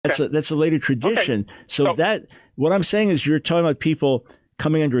That's a later tradition. So that what I'm saying is you're talking about people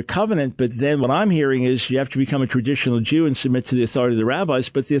coming under a covenant, but then what I'm hearing is you have to become a traditional Jew and submit to the authority of the rabbis,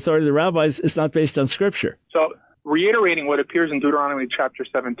 but the authority of the rabbis is not based on Scripture. So reiterating what appears in Deuteronomy chapter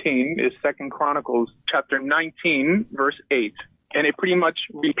 17 is 2 Chronicles chapter 19, verse 8. And it pretty much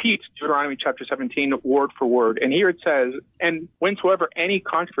repeats Deuteronomy chapter 17 word for word. And here it says, and whensoever any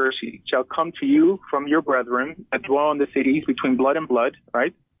controversy shall come to you from your brethren that dwell in the cities between blood and blood,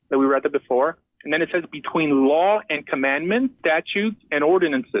 right? That we read that before. And then it says between law and commandment, statutes and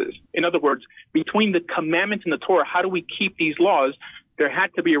ordinances. In other words, between the commandments and the Torah, how do we keep these laws? There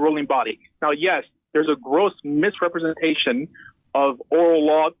had to be a ruling body. Now, yes, there's a gross misrepresentation of oral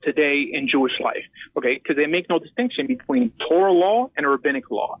law today in Jewish life, okay? Because they make no distinction between Torah law and rabbinic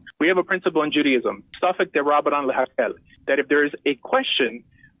law. We have a principle in Judaism, Safek de Rabbanan lehakel, that if there is a question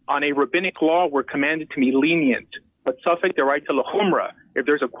on a rabbinic law, we're commanded to be lenient. But Safek de Raita lechumra, if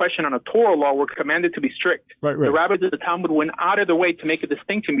there's a question on a Torah law, we're commanded to be strict. Right. The rabbis of the Talmud went out of their way to make a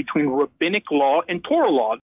distinction between rabbinic law and Torah law.